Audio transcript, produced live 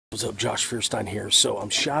What's up, Josh Feuerstein here. So I'm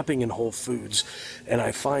shopping in Whole Foods and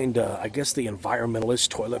I find, I guess, the environmentalist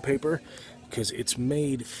toilet paper because it's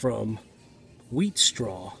made from wheat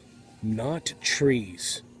straw, not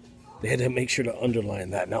trees. They had to make sure to underline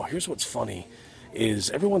that. Now, here's what's funny is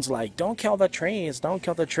everyone's like, don't kill the trees, don't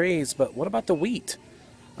kill the trees, but what about the wheat?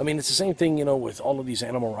 I mean, it's the same thing, with all of these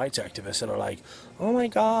animal rights activists that are like, oh my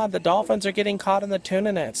God, the dolphins are getting caught in the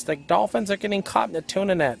tuna nets. The dolphins are getting caught in the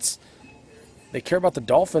tuna nets. They care about the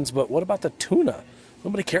dolphins, but what about the tuna?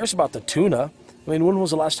 Nobody cares about the tuna. I mean, when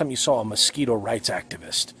was the last time you saw a mosquito rights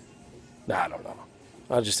activist? I don't know.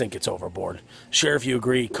 I just think it's overboard. Share if you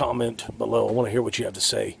agree, comment below. I want to hear what you have to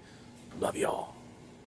say. Love y'all.